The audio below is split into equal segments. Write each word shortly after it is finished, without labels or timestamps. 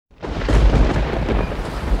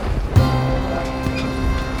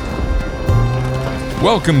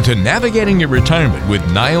Welcome to Navigating Your Retirement with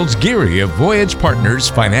Niles Geary of Voyage Partners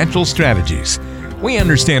Financial Strategies. We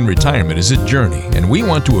understand retirement is a journey, and we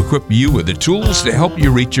want to equip you with the tools to help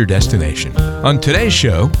you reach your destination. On today's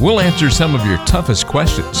show, we'll answer some of your toughest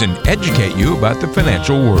questions and educate you about the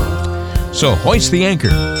financial world. So hoist the anchor,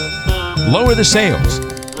 lower the sails,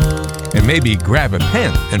 and maybe grab a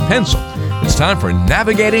pen and pencil. It's time for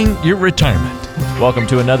Navigating Your Retirement. Welcome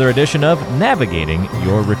to another edition of Navigating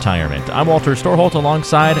Your Retirement. I'm Walter Storholt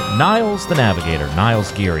alongside Niles the Navigator,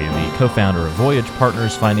 Niles Geary, the co-founder of Voyage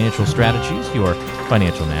Partners Financial Strategies, your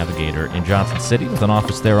financial navigator in Johnson City with an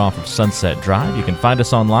office there off of Sunset Drive. You can find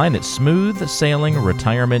us online at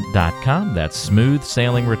smoothsailingretirement.com. That's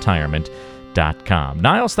smoothsailingretirement.com.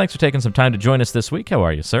 Niles, thanks for taking some time to join us this week. How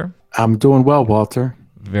are you, sir? I'm doing well, Walter.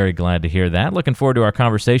 Very glad to hear that. Looking forward to our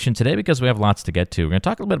conversation today because we have lots to get to. We're going to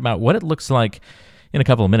talk a little bit about what it looks like in a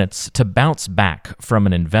couple of minutes to bounce back from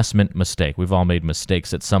an investment mistake. We've all made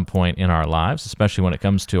mistakes at some point in our lives, especially when it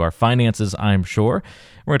comes to our finances, I'm sure.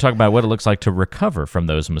 We're going to talk about what it looks like to recover from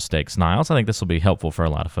those mistakes, Niles. I think this will be helpful for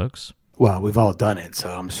a lot of folks. Well, we've all done it,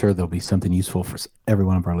 so I'm sure there'll be something useful for every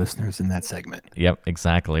one of our listeners in that segment. Yep,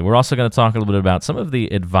 exactly. We're also going to talk a little bit about some of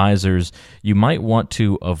the advisors you might want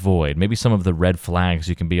to avoid, maybe some of the red flags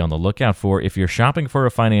you can be on the lookout for if you're shopping for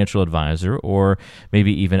a financial advisor or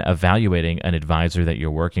maybe even evaluating an advisor that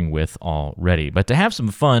you're working with already. But to have some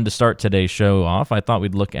fun to start today's show off, I thought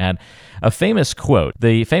we'd look at a famous quote.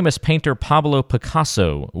 The famous painter Pablo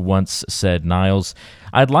Picasso once said, Niles,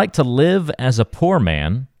 "I'd like to live as a poor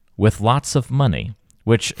man with lots of money,"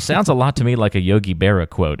 which sounds a lot to me like a Yogi Berra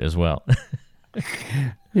quote as well.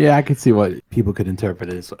 Yeah, I could see what people could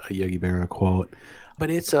interpret as a Yogi Berra quote,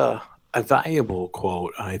 but it's a valuable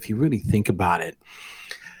quote. If you really think about it,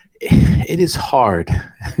 it is hard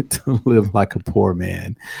to live like a poor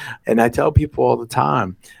man. And I tell people all the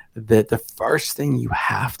time that the first thing you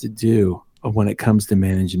have to do when it comes to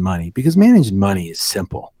managing money, because managing money is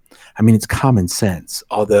simple. I mean, it's common sense,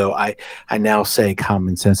 although I now say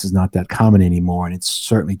common sense is not that common anymore, and it's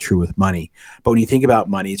certainly true with money. But when you think about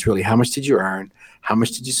money, it's really how much did you earn, how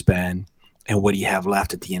much did you spend, and what do you have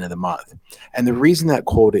left at the end of the month? And the reason that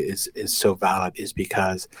quote is so valid is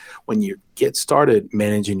because when you get started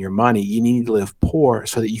managing your money, you need to live poor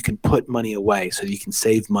so that you can put money away, so that you can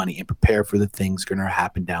save money and prepare for the things going to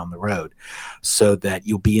happen down the road, so that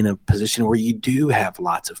you'll be in a position where you do have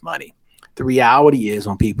lots of money. The reality is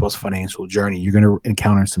on people's financial journey, you're going to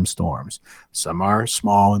encounter some storms. Some are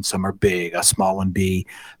small and some are big. A small one be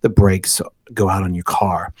the brakes go out on your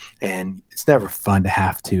car. And it's never fun to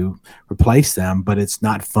have to replace them, but it's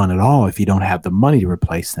not fun at all if you don't have the money to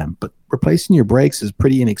replace them. But replacing your brakes is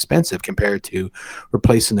pretty inexpensive compared to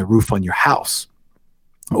replacing the roof on your house.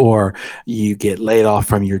 Or you get laid off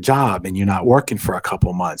from your job and you're not working for a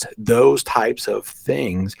couple months. Those types of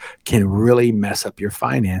things can really mess up your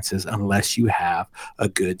finances unless you have a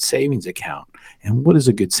good savings account. And what is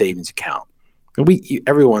a good savings account?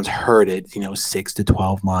 Everyone's heard it, 6 to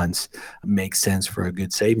 12 months makes sense for a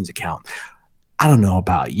good savings account. I don't know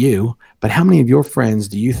about you, but how many of your friends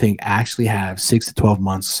do you think actually have 6 to 12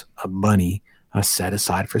 months of money set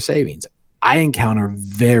aside for savings? I encounter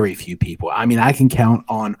very few people. I mean, I can count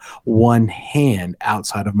on one hand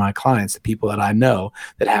outside of my clients, the people that I know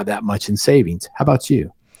that have that much in savings. How about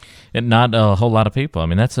you? And not a whole lot of people. I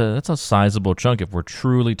mean, that's a sizable chunk if we're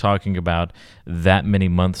truly talking about that many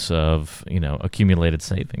months of, accumulated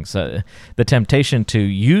savings. The temptation to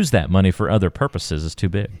use that money for other purposes is too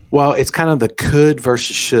big. Well, it's kind of the could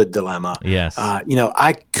versus should dilemma. Yes.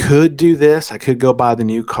 I could do this. I could go buy the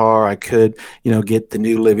new car. I could, get the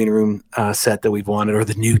new living room set that we've wanted or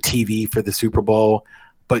the new TV for the Super Bowl.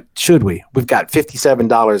 But should we? We've got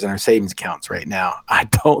 $57 in our savings accounts right now. I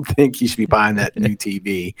don't think you should be buying that new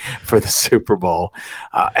TV for the Super Bowl.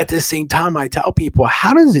 At the same time, I tell people,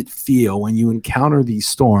 how does it feel when you encounter these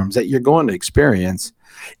storms that you're going to experience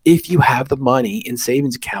if you have the money in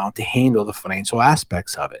savings account to handle the financial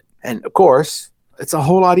aspects of it? And of course, it's a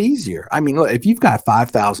whole lot easier. I mean, look, if you've got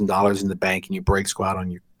 $5,000 in the bank and your brakes go out on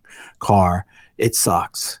your car, it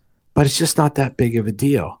sucks. But it's just not that big of a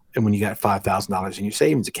deal. And when you got $5,000 in your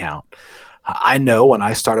savings account, I know when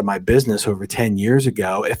I started my business over 10 years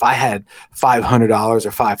ago, if I had $500 or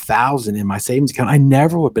 $5,000 in my savings account, I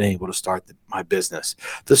never would have been able to start my business.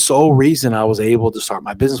 The sole reason I was able to start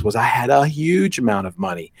my business was I had a huge amount of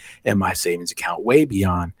money in my savings account, way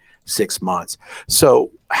beyond 6 months.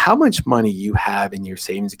 So how much money you have in your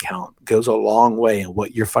savings account goes a long way in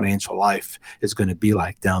what your financial life is going to be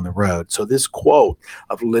like down the road. So this quote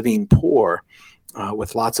of living poor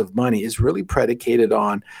with lots of money is really predicated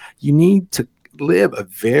on you need to live a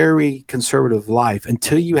very conservative life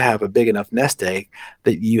until you have a big enough nest egg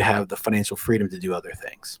that you have the financial freedom to do other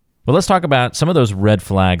things. Well, let's talk about some of those red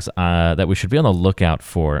flags that we should be on the lookout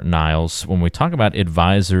for, Niles, when we talk about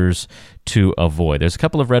advisors to avoid. There's a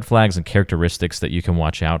couple of red flags and characteristics that you can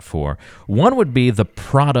watch out for. One would be the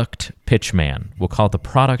product pitch man. We'll call it the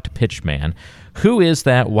product pitch man. Who is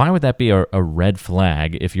that? Why would that be a red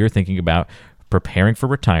flag if you're thinking about preparing for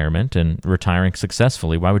retirement and retiring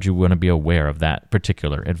successfully? Why would you want to be aware of that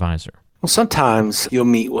particular advisor? Well, sometimes you'll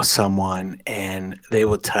meet with someone and they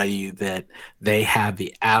will tell you that they have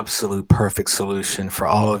the absolute perfect solution for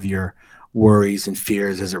all of your worries and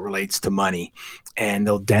fears as it relates to money. And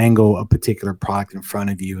they'll dangle a particular product in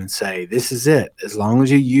front of you and say, this is it. As long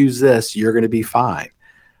as you use this, you're going to be fine.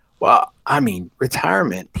 Well, I mean,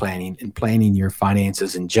 retirement planning and planning your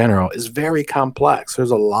finances in general is very complex.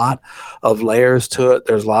 There's a lot of layers to it.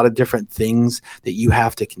 There's a lot of different things that you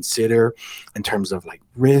have to consider in terms of like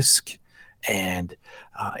risk. And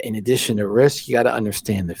in addition to risk, you got to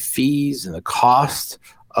understand the fees and the cost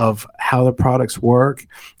of how the products work.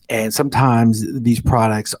 And sometimes these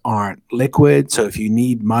products aren't liquid. So if you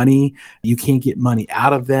need money, you can't get money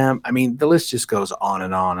out of them. I mean, the list just goes on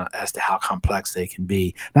and on as to how complex they can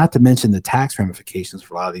be. Not to mention the tax ramifications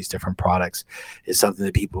for a lot of these different products is something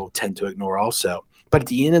that people tend to ignore also. But at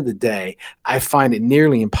the end of the day, I find it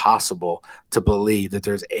nearly impossible to believe that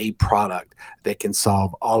there's a product that can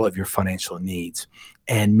solve all of your financial needs.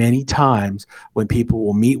 And many times when people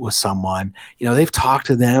will meet with someone, they've talked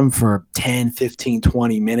to them for 10, 15,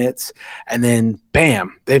 20 minutes, and then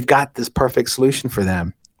bam, they've got this perfect solution for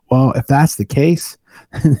them. Well, if that's the case,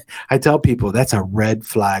 I tell people that's a red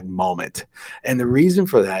flag moment. And the reason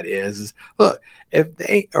for that is, look, if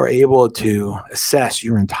they are able to assess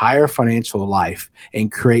your entire financial life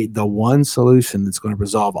and create the one solution that's going to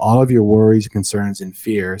resolve all of your worries, concerns, and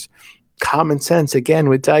fears, common sense, again,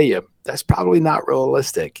 would tell you that's probably not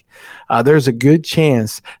realistic. There's a good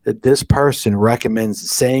chance that this person recommends the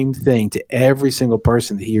same thing to every single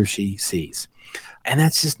person that he or she sees. And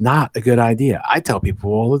that's just not a good idea. I tell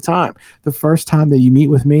people all the time, the first time that you meet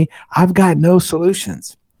with me, I've got no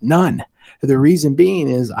solutions, none. The reason being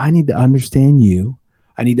is I need to understand you.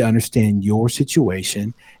 I need to understand your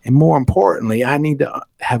situation. And more importantly, I need to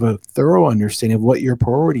have a thorough understanding of what your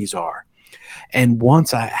priorities are. And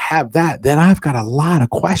once I have that, then I've got a lot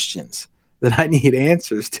of questions that I need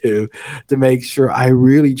answers to make sure I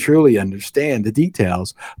really, truly understand the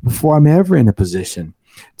details before I'm ever in a position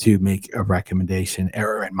to make a recommendation.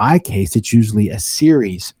 Or in my case, it's usually a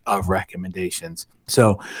series of recommendations.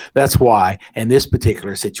 So that's why in this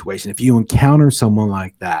particular situation, if you encounter someone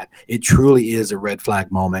like that, it truly is a red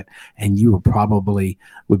flag moment, and you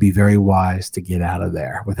would be very wise to get out of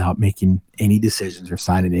there without making any decisions or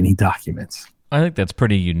signing any documents. I think that's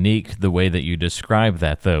pretty unique, the way that you describe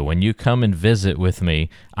that, though. When you come and visit with me,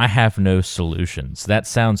 I have no solutions. That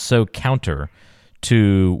sounds so counter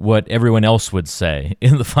to what everyone else would say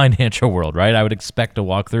in the financial world, right? I would expect to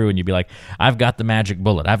walk through and you'd be like, I've got the magic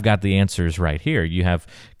bullet. I've got the answers right here. You have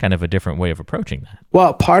kind of a different way of approaching that.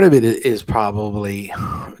 Well, part of it is probably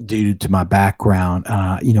due to my background.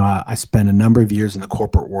 I spent a number of years in the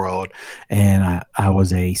corporate world, and I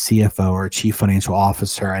was a CFO or a chief financial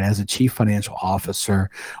officer. And as a chief financial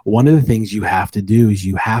officer, one of the things you have to do is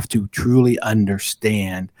you have to truly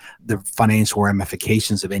understand the financial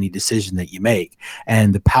ramifications of any decision that you make.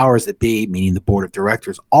 And the powers that be, meaning the board of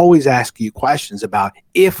directors, always ask you questions about,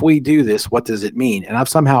 if we do this, what does it mean? And I've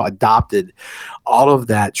somehow adopted all of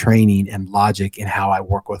that training and logic in how I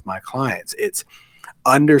work with my clients. It's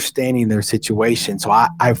understanding their situation. So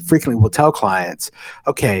I frequently will tell clients,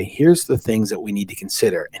 okay, here's the things that we need to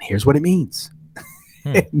consider, and here's what it means.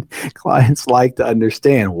 And clients like to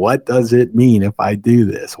understand, what does it mean if I do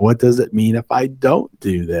this? What does it mean if I don't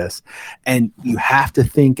do this? And you have to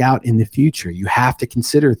think out in the future. You have to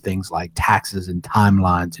consider things like taxes and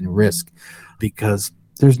timelines and risk, because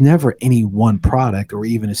there's never any one product or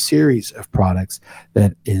even a series of products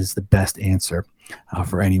that is the best answer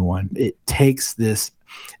for anyone. It takes this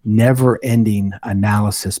never-ending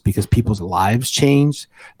analysis because people's lives change,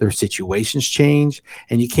 their situations change,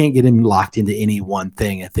 and you can't get them locked into any one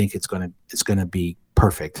thing and think it's going to be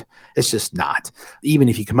perfect. It's just not. Even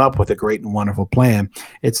if you come up with a great and wonderful plan,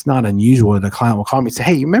 it's not unusual that a client will call me and say,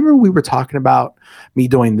 hey, you remember we were talking about me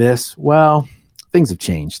doing this? Well, things have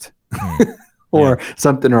changed. Or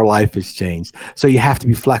something in our life has changed. So you have to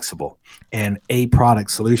be flexible. And a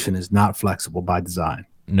product solution is not flexible by design.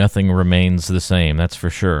 Nothing remains the same, that's for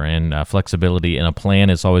sure. And flexibility in a plan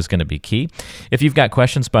is always going to be key. If you've got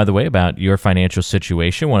questions, by the way, about your financial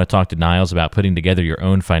situation, want to talk to Niles about putting together your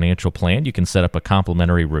own financial plan, you can set up a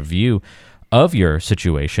complimentary review of your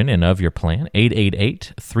situation and of your plan.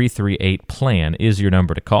 888-338-PLAN is your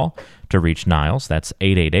number to call to reach Niles. That's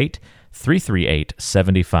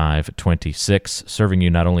 888-338-7526, serving you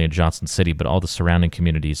not only in Johnson City, but all the surrounding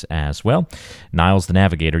communities as well. Niles the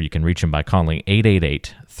Navigator, you can reach him by calling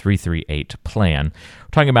 888-338-PLAN.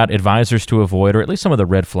 We're talking about advisors to avoid, or at least some of the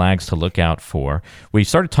red flags to look out for. We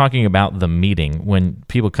started talking about the meeting when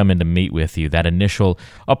people come in to meet with you, that initial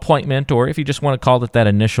appointment, or if you just want to call it that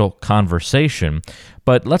initial conversation.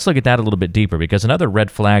 But let's look at that a little bit deeper, because another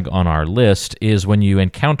red flag on our list is when you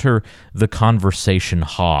encounter the conversation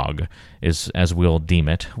hog, as we'll deem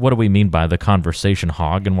it. What do we mean by the conversation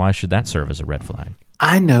hog, and why should that serve as a red flag?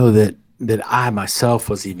 I know that I myself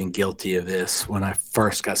was even guilty of this when I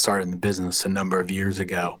first got started in the business a number of years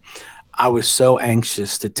ago. I was so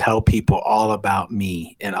anxious to tell people all about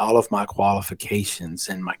me and all of my qualifications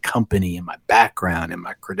and my company and my background and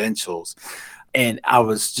my credentials. And I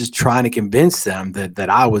was just trying to convince them that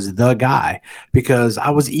I was the guy, because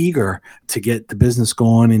I was eager to get the business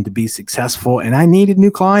going and to be successful, and I needed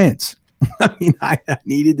new clients. I mean, I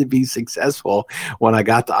needed to be successful when I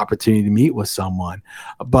got the opportunity to meet with someone.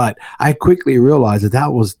 But I quickly realized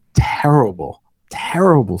that was terrible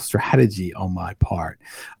strategy on my part.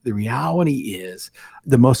 The reality is,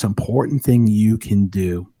 the most important thing you can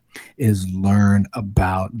do is learn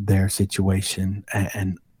about their situation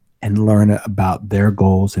and learn about their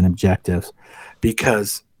goals and objectives.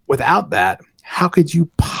 Because without that, how could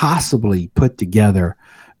you possibly put together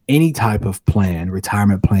any type of plan,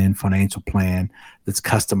 retirement plan, financial plan that's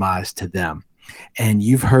customized to them? And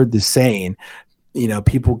you've heard the saying,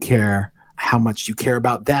 people care how much you care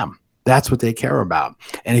about them. That's what they care about.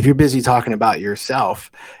 And if you're busy talking about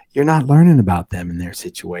yourself, you're not learning about them and their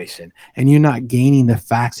situation, and you're not gaining the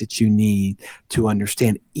facts that you need to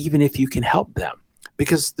understand, even if you can help them.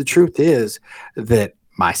 Because the truth is that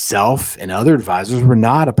myself and other advisors were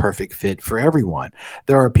not a perfect fit for everyone.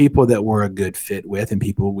 There are people that we're a good fit with and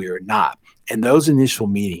people we are not. In those initial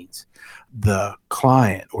meetings, the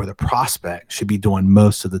client or the prospect should be doing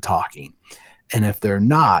most of the talking. And if they're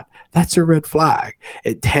not, that's a red flag.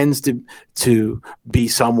 It tends to be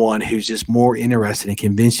someone who's just more interested in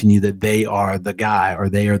convincing you that they are the guy, or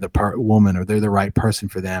they are the woman, or they're the right person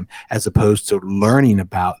for them, as opposed to learning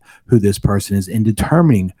about who this person is and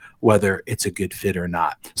determining whether it's a good fit or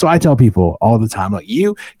not. So I tell people all the time, look,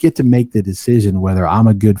 you get to make the decision whether I'm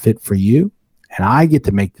a good fit for you, and I get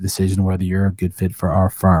to make the decision whether you're a good fit for our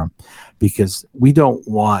firm, because we don't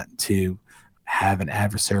want to have an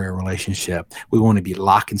adversarial relationship. We want to be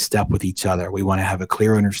lock and step with each other. We want to have a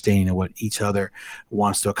clear understanding of what each other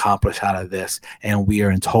wants to accomplish out of this. And we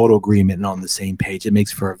are in total agreement and on the same page. It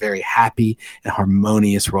makes for a very happy and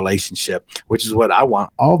harmonious relationship, which is what I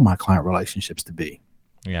want all of my client relationships to be.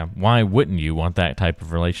 Yeah. Why wouldn't you want that type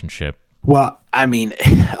of relationship? Well, I mean,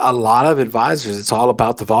 a lot of advisors, it's all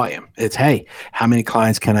about the volume. It's, hey, how many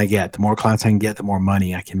clients can I get? The more clients I can get, the more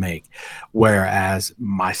money I can make. Whereas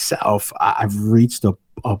myself, I've reached a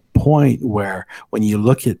point where when you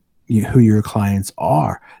look at who your clients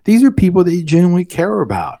are, these are people that you genuinely care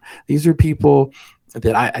about. These are people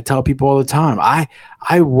that I tell people all the time. I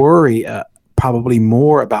worry probably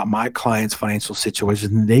more about my clients' financial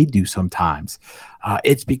situation than they do sometimes.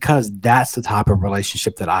 It's because that's the type of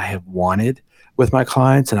relationship that I have wanted with my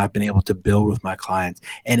clients, and I've been able to build with my clients,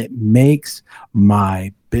 and it makes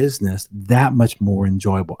my business that much more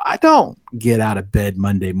enjoyable. I don't get out of bed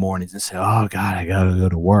Monday mornings and say, oh God, I gotta go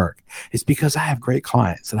to work. It's because I have great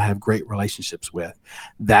clients that I have great relationships with.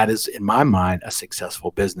 That is, in my mind, a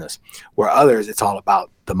successful business. Where others, it's all about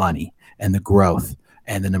the money and the growth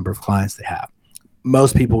and the number of clients they have.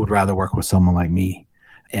 Most people would rather work with someone like me.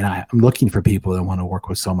 And I'm looking for people that want to work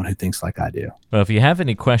with someone who thinks like I do. Well, if you have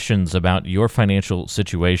any questions about your financial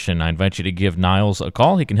situation, I invite you to give Niles a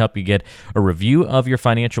call. He can help you get a review of your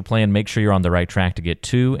financial plan. Make sure you're on the right track to get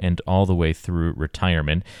to and all the way through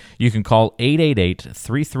retirement. You can call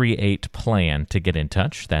 888-338-PLAN to get in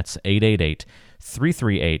touch. That's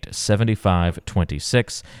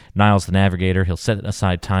 888-338-7526. Niles the Navigator, he'll set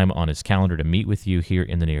aside time on his calendar to meet with you here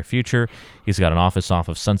in the near future. He's got an office off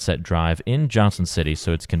of Sunset Drive in Johnson City,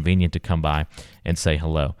 so it's convenient to come by and say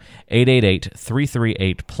hello.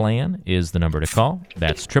 888-338-PLAN is the number to call.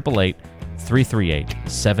 That's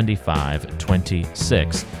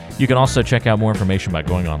 888-338-7526. You can also check out more information by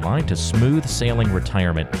going online to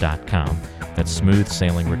smoothsailingretirement.com. That's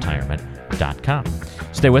smoothsailingretirement.com.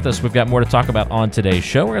 Stay with us. We've got more to talk about on today's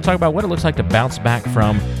show. We're going to talk about what it looks like to bounce back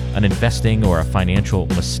from an investing or a financial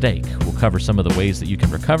mistake. We'll cover some of the ways that you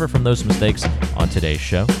can recover from those mistakes on today's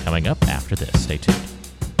show coming up after this. Stay tuned.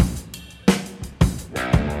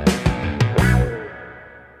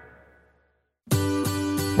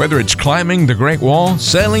 Whether it's climbing the Great Wall,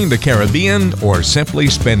 sailing the Caribbean, or simply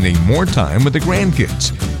spending more time with the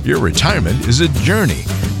grandkids, your retirement is a journey.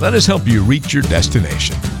 Let us help you reach your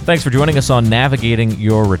destination. Thanks for joining us on Navigating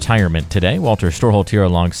Your Retirement today. Walter Storholt here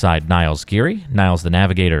alongside Niles Geary. Niles the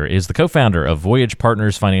Navigator is the co-founder of Voyage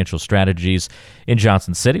Partners Financial Strategies in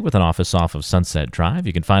Johnson City with an office off of Sunset Drive.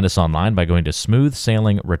 You can find us online by going to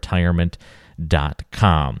smoothsailingretirement.com.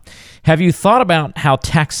 Have you thought about how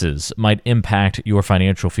taxes might impact your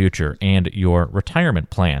financial future and your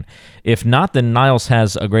retirement plan? If not, then Niles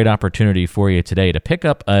has a great opportunity for you today to pick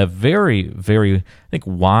up a very, very, I think,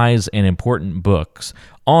 wise and important books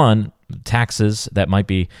on taxes that might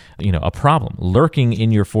be, a problem lurking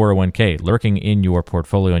in your 401k, lurking in your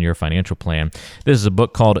portfolio and your financial plan. This is a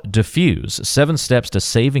book called Diffuse: 7 Steps to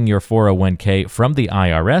Saving Your 401k from the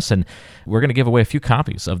IRS, and we're going to give away a few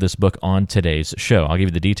copies of this book on today's show. I'll give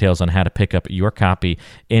you the details on how to pick up your copy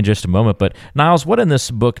in just a moment. But Niles, what in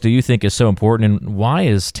this book do you think is so important, and why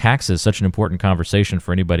is taxes such an important conversation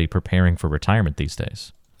for anybody preparing for retirement these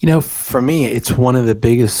days? For me, it's one of the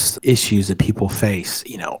biggest issues that people face.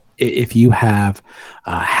 If you have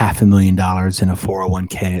 $500,000 in a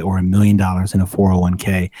 401k or $1 million in a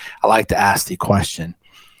 401k, I like to ask the question,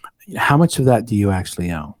 how much of that do you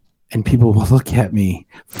actually own? And people will look at me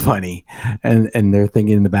funny, and they're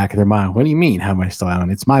thinking in the back of their mind, what do you mean, how much do I own?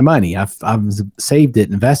 It's my money. I've saved it,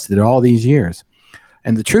 invested it all these years.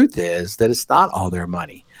 And the truth is that it's not all their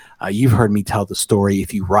money. You've heard me tell the story.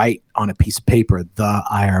 If you write on a piece of paper, the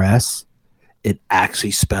IRS, it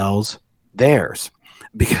actually spells theirs,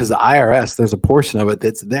 because the IRS, there's a portion of it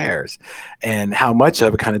that's theirs, and how much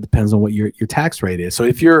of it kind of depends on what your tax rate is. So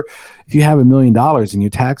if you have $1 million and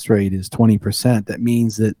your tax rate is 20%, that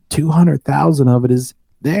means that 200,000 of it is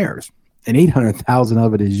theirs and 800,000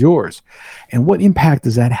 of it is yours. And what impact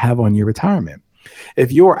does that have on your retirement?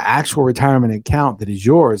 If your actual retirement account that is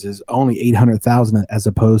yours is only 800,000 as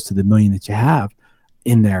opposed to the $1 million that you have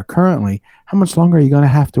in there currently, how much longer are you going to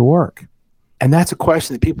have to work? And that's a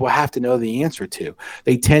question that people have to know the answer to.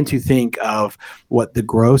 They tend to think of what the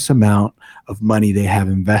gross amount of money they have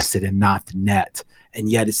invested and not the net. And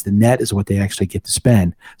yet it's the net is what they actually get to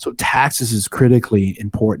spend. So taxes is critically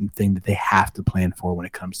important thing that they have to plan for when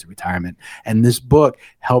it comes to retirement. And this book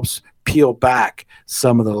helps peel back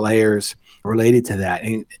some of the layers related to that,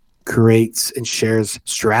 and creates and shares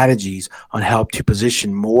strategies on how to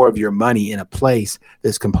position more of your money in a place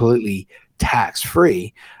that's completely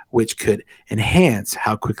tax-free, which could enhance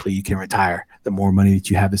how quickly you can retire. The more money that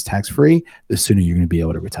you have is tax-free, the sooner you're going to be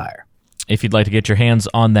able to retire. If you'd like to get your hands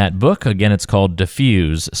on that book, again, it's called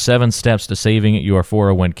Diffuse: 7 Steps to Saving Your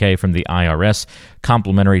 401k from the IRS,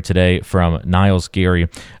 complimentary today from Niles Geary.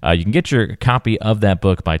 You can get your copy of that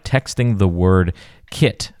book by texting the word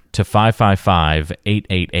KIT to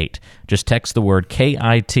 555-888. Just text the word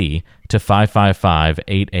KIT to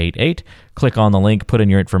 555-888. Click on the link, put in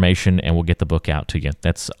your information, and we'll get the book out to you.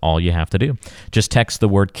 That's all you have to do. Just text the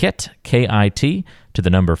word KIT, K-I-T, to the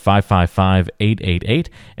number 555-888,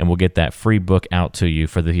 and we'll get that free book out to you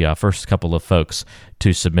for the first couple of folks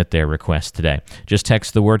to submit their request today. Just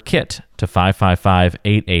text the word KIT to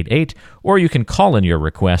 555-888, or you can call in your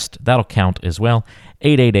request. That'll count as well.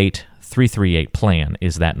 888-338-PLAN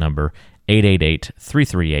is that number,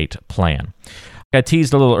 888-338-PLAN. I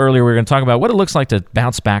teased a little earlier, we were going to talk about what it looks like to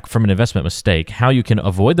bounce back from an investment mistake, how you can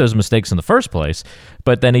avoid those mistakes in the first place,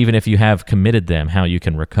 but then even if you have committed them, how you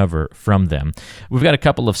can recover from them. We've got a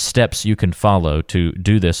couple of steps you can follow to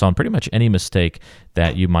do this on pretty much any mistake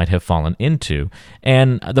that you might have fallen into.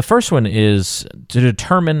 And the first one is to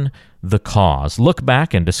determine the cause. Look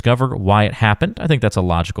back and discover why it happened. I think that's a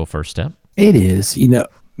logical first step. It is.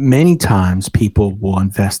 Many times people will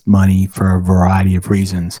invest money for a variety of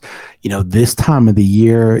reasons. This time of the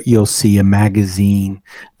year, you'll see a magazine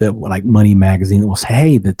like Money Magazine that will say,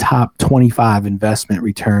 hey, the top 25 investment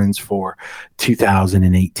returns for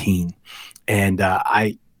 2018. And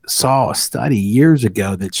I saw a study years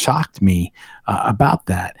ago that shocked me about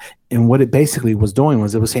that. And what it basically was doing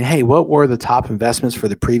was it was saying, hey, what were the top investments for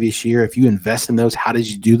the previous year? If you invest in those, how did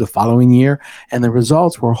you do the following year? And the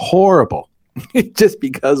results were horrible. Just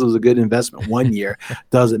because it was a good investment one year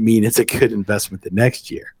doesn't mean it's a good investment the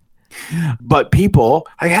next year. But people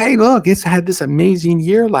like, hey, look, it's had this amazing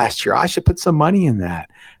year last year. I should put some money in that.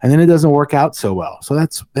 And then it doesn't work out so well. So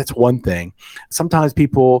that's one thing. Sometimes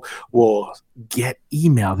people will get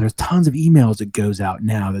email. There's tons of emails that goes out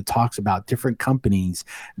now that talks about different companies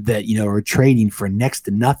that, are trading for next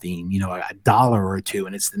to nothing, a dollar or two,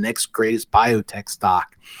 and it's the next greatest biotech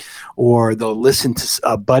stock. Or they'll listen to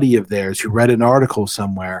a buddy of theirs who read an article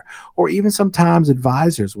somewhere, or even sometimes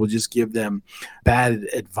advisors will just give them bad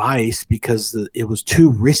advice because it was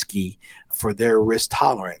too risky for their risk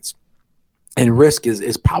tolerance. And risk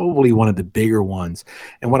is probably one of the bigger ones.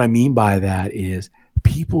 And what I mean by that is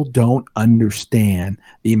people don't understand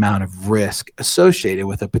the amount of risk associated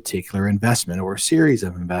with a particular investment or a series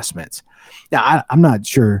of investments. Now, I'm not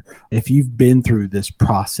sure if you've been through this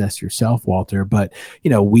process yourself, Walter, but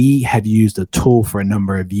we have used a tool for a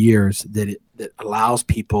number of years that allows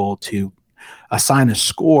people to assign a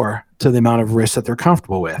score to the amount of risk that they're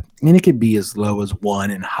comfortable with. And it could be as low as 1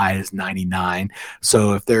 and high as 99.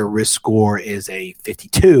 So if their risk score is a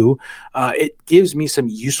 52, it gives me some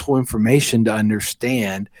useful information to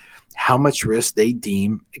understand how much risk they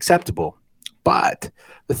deem acceptable. But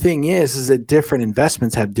the thing is that different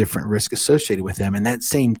investments have different risk associated with them. And that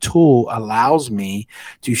same tool allows me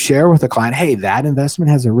to share with a client, hey, that investment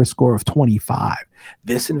has a risk score of 25.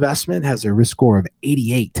 This investment has a risk score of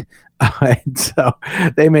 88. And so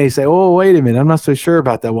they may say, oh, wait a minute, I'm not so sure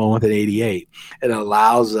about that one with an 88. It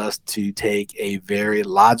allows us to take a very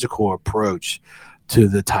logical approach to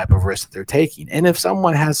the type of risk that they're taking. And if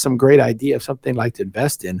someone has some great idea of something they'd like to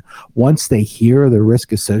invest in, once they hear the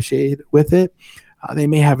risk associated with it, they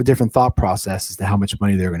may have a different thought process as to how much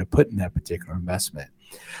money they're going to put in that particular investment.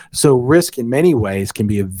 So risk in many ways can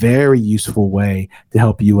be a very useful way to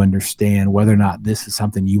help you understand whether or not this is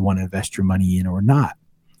something you want to invest your money in or not.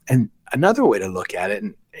 And another way to look at it,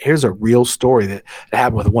 and here's a real story that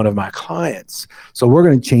happened with one of my clients. So we're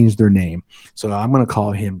going to change their name. So I'm going to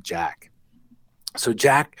call him Jack. So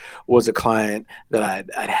Jack was a client that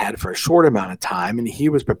I'd had for a short amount of time, and he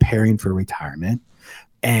was preparing for retirement.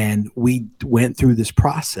 And we went through this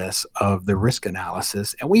process of the risk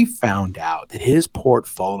analysis, and we found out that his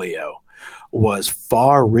portfolio was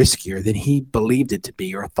far riskier than he believed it to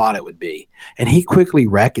be or thought it would be. And he quickly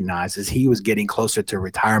recognized as he was getting closer to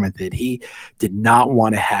retirement that he did not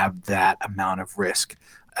want to have that amount of risk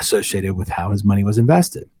associated with how his money was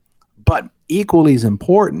invested. But equally as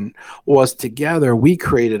important was together we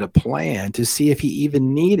created a plan to see if he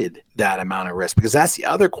even needed that amount of risk, because that's the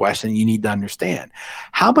other question you need to understand.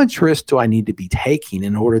 How much risk do I need to be taking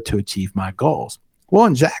in order to achieve my goals? Well,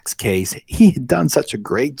 in Jack's case, he had done such a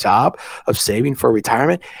great job of saving for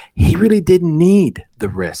retirement, he really didn't need the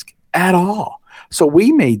risk at all. So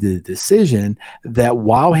we made the decision that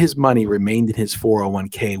while his money remained in his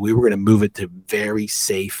 401k, we were going to move it to very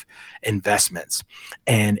safe investments.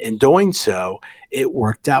 And in doing so, it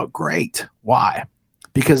worked out great. Why?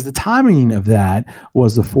 Because the timing of that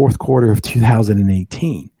was the fourth quarter of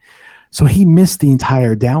 2018. So he missed the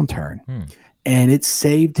entire downturn, and it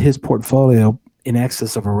saved his portfolio in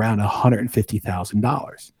excess of around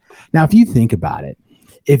 $150,000. Now, if you think about it,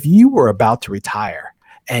 if you were about to retire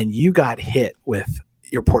and you got hit with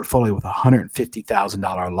your portfolio with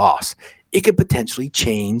 $150,000 loss, it could potentially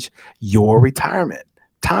change your retirement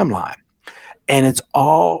timeline. And it's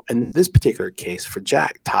all, in this particular case for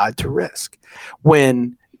Jack, tied to risk.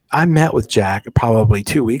 When I met with Jack probably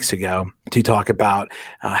 2 weeks ago to talk about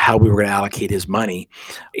how we were going to allocate his money,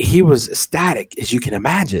 he was ecstatic, as you can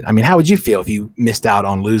imagine. I mean, how would you feel if you missed out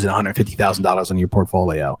on losing $150,000 on your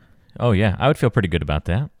portfolio? Oh yeah, I would feel pretty good about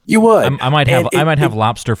that. You would. I might have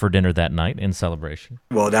lobster for dinner that night in celebration.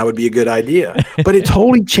 Well, that would be a good idea. But it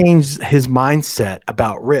totally changed his mindset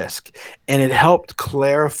about risk. And it helped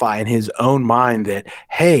clarify in his own mind that,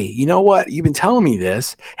 hey, you know what? You've been telling me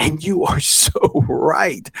this, and you are so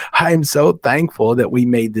right. I am so thankful that we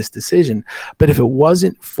made this decision. But if it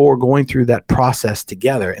wasn't for going through that process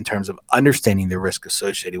together in terms of understanding the risk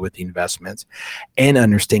associated with the investments and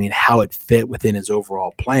understanding how it fit within his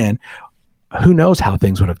overall plan, who knows how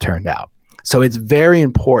things would have turned out. So it's very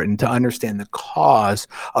important to understand the cause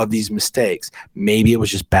of these mistakes. Maybe it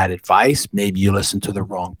was just bad advice. Maybe you listened to the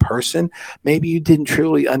wrong person. Maybe you didn't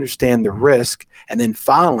truly understand the risk. And then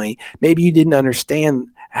finally, maybe you didn't understand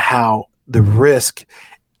how the risk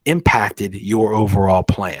impacted your overall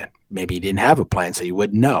plan. Maybe you didn't have a plan, so you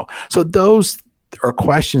wouldn't know. So those are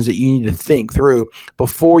questions that you need to think through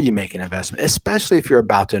before you make an investment, especially if you're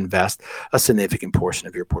about to invest a significant portion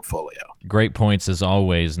of your portfolio. Great points as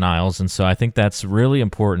always, Niles. And so I think that's really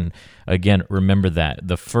important. Again, remember that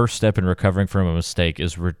the first step in recovering from a mistake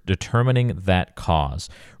is determining that cause,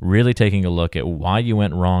 really taking a look at why you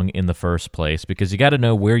went wrong in the first place, because you got to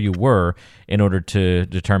know where you were in order to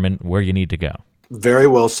determine where you need to go. Very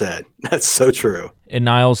well said. That's so true. And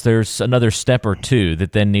Niles, there's another step or two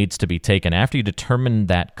that then needs to be taken. After you determine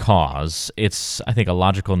that cause, it's, I think, a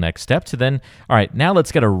logical next step to then, all right, now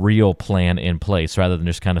let's get a real plan in place rather than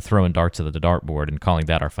just kind of throwing darts at the dartboard and calling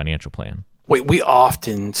that our financial plan. We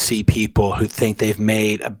often see people who think they've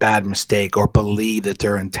made a bad mistake or believe that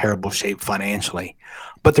they're in terrible shape financially.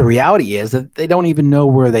 But the reality is that they don't even know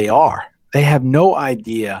where they are. They have no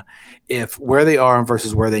idea if where they are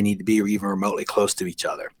versus where they need to be are even remotely close to each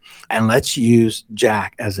other. And let's use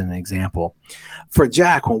Jack as an example. For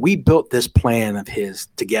Jack, when we built this plan of his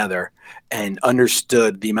together and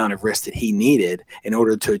understood the amount of risk that he needed in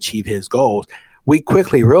order to achieve his goals, we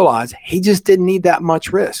quickly realized he just didn't need that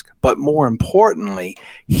much risk. But more importantly,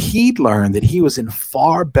 he learned that he was in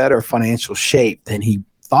far better financial shape than he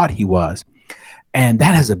thought he was. And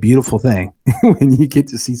that is a beautiful thing when you get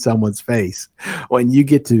to see someone's face, when you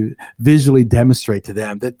get to visually demonstrate to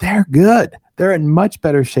them that they're good. They're in much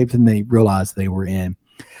better shape than they realized they were in.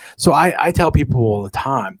 So I tell people all the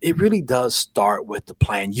time, it really does start with the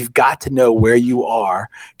plan. You've got to know where you are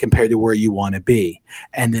compared to where you want to be.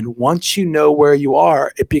 And then once you know where you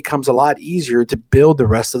are, it becomes a lot easier to build the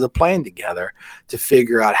rest of the plan together to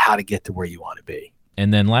figure out how to get to where you want to be.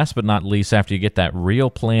 And then last but not least, after you get that real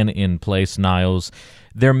plan in place, Niles,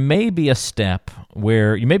 there may be a step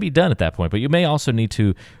where you may be done at that point, but you may also need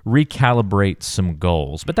to recalibrate some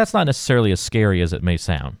goals. But that's not necessarily as scary as it may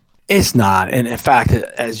sound. It's not. And in fact,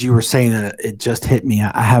 as you were saying, it just hit me.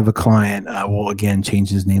 I have a client, we'll again change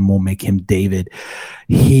his name, we'll make him David.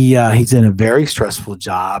 He's in a very stressful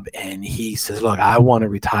job, and he says, look, I want to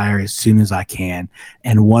retire as soon as I can.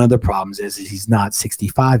 And one of the problems is he's not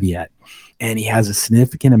 65 yet, and he has a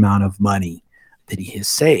significant amount of money that he has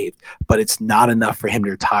saved, but it's not enough for him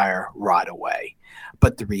to retire right away.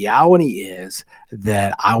 But the reality is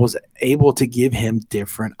that I was able to give him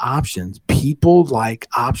different options. People like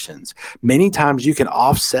options. Many times you can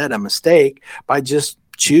offset a mistake by just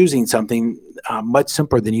choosing something much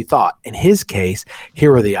simpler than you thought. In his case,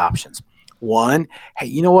 here are the options. One, hey,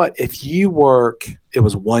 you know what? If you work, it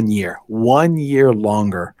was 1 year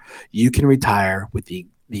longer, you can retire with the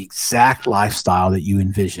exact lifestyle that you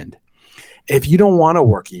envisioned. If you don't want to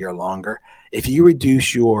work a year longer, if you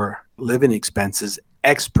reduce your living expenses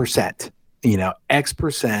X%,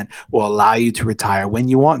 X% will allow you to retire when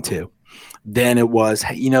you want to. Then it was,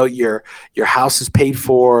 your house is paid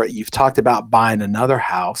for. You've talked about buying another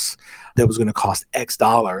house that was going to cost X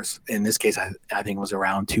dollars. In this case, I think it was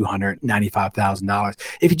around $295,000.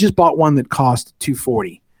 If you just bought one that cost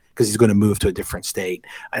 $240, because he's going to move to a different state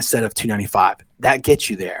instead of $295, that gets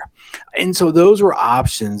you there. And so those were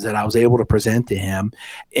options that I was able to present to him.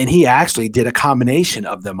 And he actually did a combination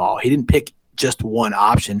of them all. He didn't pick just one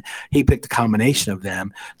option. He picked a combination of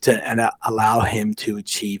them to allow him to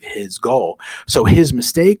achieve his goal. So his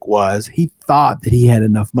mistake was he thought that he had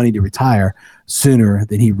enough money to retire sooner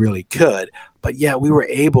than he really could. But yeah, we were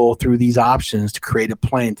able through these options to create a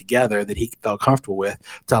plan together that he felt comfortable with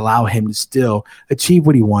to allow him to still achieve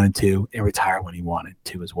what he wanted to and retire when he wanted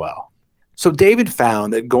to as well. So David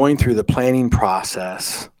found that going through the planning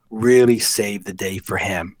process really saved the day for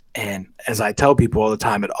him. And as I tell people all the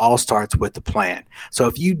time, it all starts with the plan. So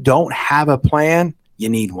if you don't have a plan, you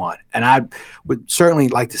need one. And I would certainly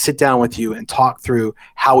like to sit down with you and talk through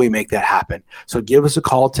how we make that happen. So give us a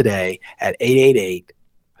call today at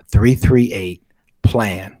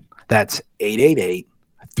 888-338-PLAN. That's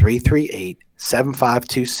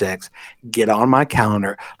 888-338-7526. Get on my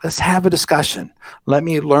calendar. Let's have a discussion. Let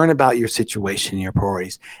me learn about your situation and your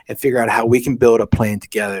priorities and figure out how we can build a plan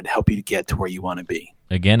together to help you to get to where you want to be.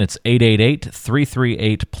 Again, it's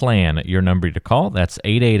 888-338-PLAN, your number to call. That's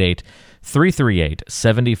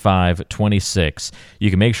 888-338-7526. You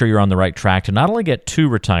can make sure you're on the right track to not only get to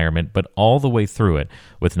retirement, but all the way through it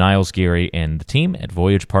with Niles Geary and the team at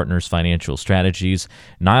Voyage Partners Financial Strategies.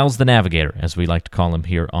 Niles the Navigator, as we like to call him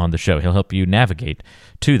here on the show. He'll help you navigate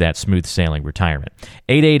to that smooth sailing retirement.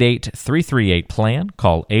 888-338-PLAN.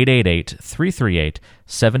 Call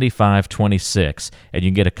 888-338-7526, and you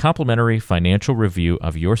can get a complimentary financial review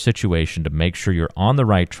of your situation to make sure you're on the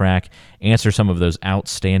right track, answer some of those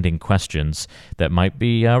outstanding questions that might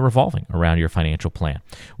be revolving around your financial plan.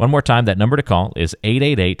 One more time, that number to call is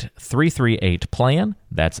 888-338-PLAN.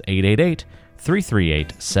 That's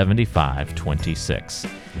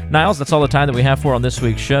 888-338-7526. Niles, that's all the time that we have for on this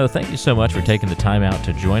week's show. Thank you so much for taking the time out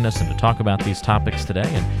to join us and to talk about these topics today,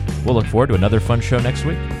 and we'll look forward to another fun show next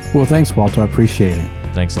week. Well, thanks, Walter. I appreciate it.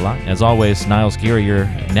 Thanks a lot. As always, Niles Geary, your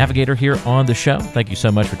navigator here on the show. Thank you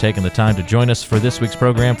so much for taking the time to join us for this week's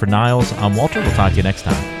program. For Niles, I'm Walter. We'll talk to you next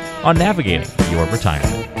time on Navigating Your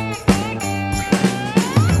Retirement.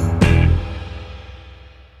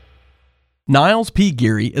 Niles P.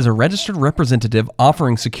 Geary is a registered representative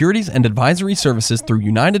offering securities and advisory services through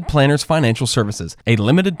United Planners Financial Services, a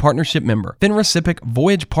limited partnership member. FINRA SIPC,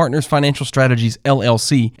 Voyage Partners Financial Strategies,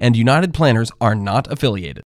 LLC, and United Planners are not affiliated.